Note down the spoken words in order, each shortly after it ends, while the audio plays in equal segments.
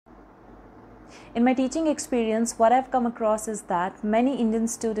In my teaching experience, what I've come across is that many Indian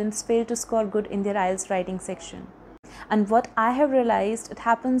students fail to score good in their IELTS writing section. And what I have realized, it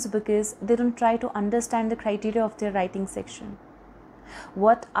happens because they don't try to understand the criteria of their writing section.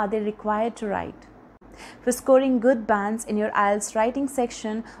 What are they required to write? For scoring good bands in your IELTS writing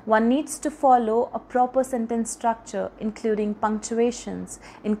section, one needs to follow a proper sentence structure, including punctuations,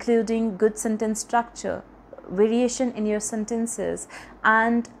 including good sentence structure, variation in your sentences,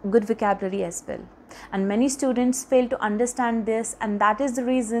 and good vocabulary as well. And many students fail to understand this, and that is the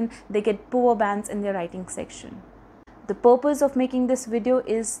reason they get poor bands in their writing section. The purpose of making this video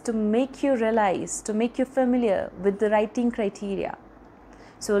is to make you realize, to make you familiar with the writing criteria.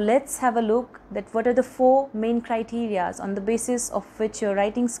 So let's have a look that what are the 4 main criteria on the basis of which your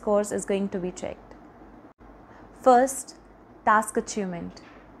writing scores is going to be checked. First, task achievement.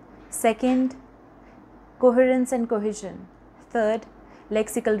 Second, coherence and cohesion. Third,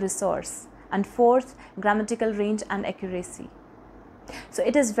 lexical resource. And fourth, grammatical range and accuracy. So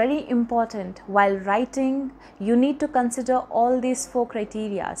it is very important while writing, you need to consider all these 4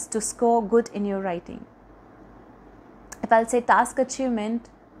 criteria to score good in your writing. If I'll say task achievement,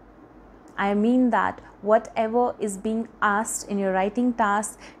 I mean that whatever is being asked in your writing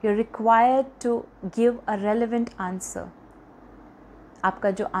task, you're required to give a relevant answer.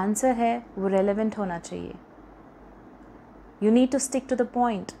 आपका जो answer है वो relevant होना चाहिए. You need to stick to the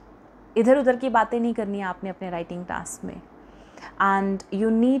point. इधर उधर की बातें नहीं करनी है आपने अपने writing task में. And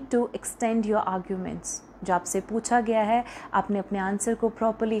you need to extend your arguments. जो आपसे पूछा गया है, आपने अपने answer को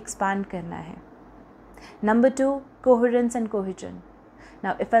properly expand करना है. Number 2, coherence and cohesion.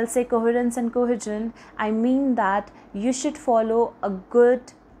 Now, if I'll say coherence and cohesion, I mean that you should follow a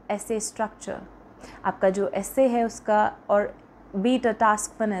good essay structure. आपका जो essay है उसका, और be it a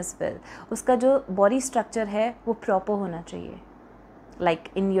task one as well, उसका जो body structure है वो proper होना चाहिए.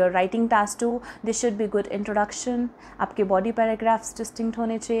 Like in your writing task 2, there should be good introduction, आपके body paragraphs distinct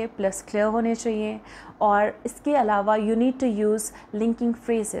होने चाहिए, plus clear होने चाहिए, और इसके अलावा you need to use linking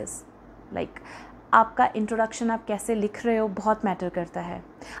phrases. Like आपका इंट्रोडक्शन आप कैसे लिख रहे हो बहुत मैटर करता है.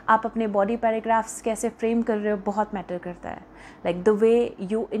 आप अपने बॉडी पैराग्राफ्स कैसे फ्रेम कर रहे हो बहुत मैटर करता है. Like the way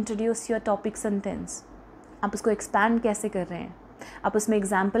you introduce your topic sentence, आप उसको एक्सपैंड कैसे कर रहे हैं, आप उसमें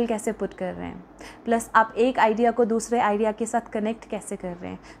एग्जाम्पल कैसे पुट कर रहे हैं, प्लस आप एक आइडिया को दूसरे आइडिया के साथ कनेक्ट कैसे कर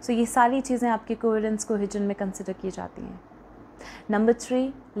रहे हैं. सो ये सारी चीज़ें आपकी कोहेरेंस कोहेजन में कंसिडर की जाती हैं. Number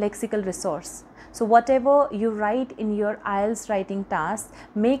 3, lexical resource. So whatever you write in your IELTS writing task,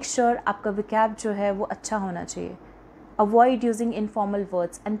 make sure आपका vocab जो है वो अच्छा होना चाहिए. Avoid using informal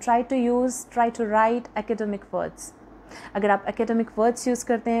words and try to write academic words. अगर आप academic words use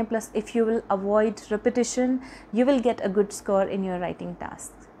करते हैं, plus if you will avoid repetition, you will get a good score in your writing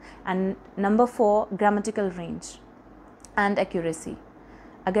task. And number 4, grammatical range and accuracy.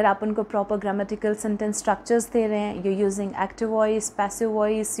 अगर आप उनको proper grammatical sentence structures दे रहे हैं, you're using active voice, passive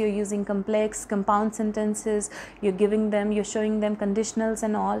voice, you're using complex compound sentences, you're showing them conditionals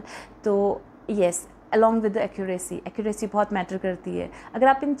and all, तो yes, along with the accuracy बहुत matter करती है. अगर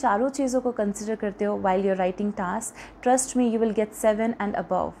आप इन चारों चीज़ों को कंसिडर करते हो while you're writing task, trust me, you will get 7 and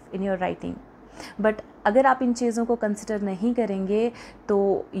above in your writing. But अगर आप इन चीज़ों को कंसिडर नहीं करेंगे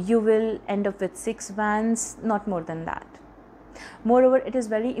तो you will end up with 6 bands, not more than that. Moreover, it is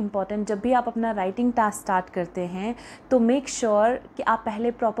very important, जब भी आप अपना राइटिंग टास्क स्टार्ट करते हैं तो मेक श्योर कि आप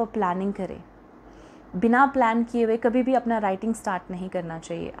पहले प्रॉपर प्लानिंग करें. बिना प्लान किए हुए कभी भी अपना राइटिंग स्टार्ट नहीं करना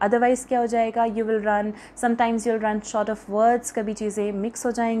चाहिए. अदरवाइज़ क्या हो जाएगा, sometimes you will run short of words, कभी चीज़ें मिक्स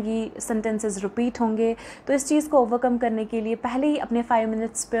हो जाएंगी, सेंटेंसेस रिपीट होंगे. तो इस चीज़ को ओवरकम करने के लिए पहले ही अपने 5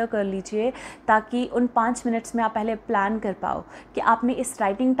 मिनट्स स्पेयर कर लीजिए, ताकि उन 5 मिनट्स में आप पहले प्लान कर पाओ कि आपने इस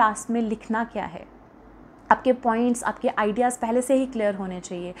राइटिंग टास्क में लिखना क्या है. आपके पॉइंट्स, आपके आइडियाज़ पहले से ही क्लियर होने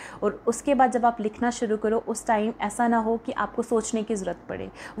चाहिए, और उसके बाद जब आप लिखना शुरू करो उस टाइम ऐसा ना हो कि आपको सोचने की ज़रूरत पड़े.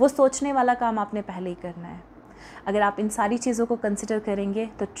 वो सोचने वाला काम आपने पहले ही करना है. अगर आप इन सारी चीज़ों को कंसिडर करेंगे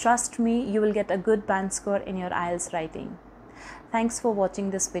तो trust me, you will get a good band score in your IELTS writing. Thanks for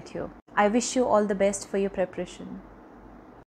watching this video. I wish you all the best for your preparation.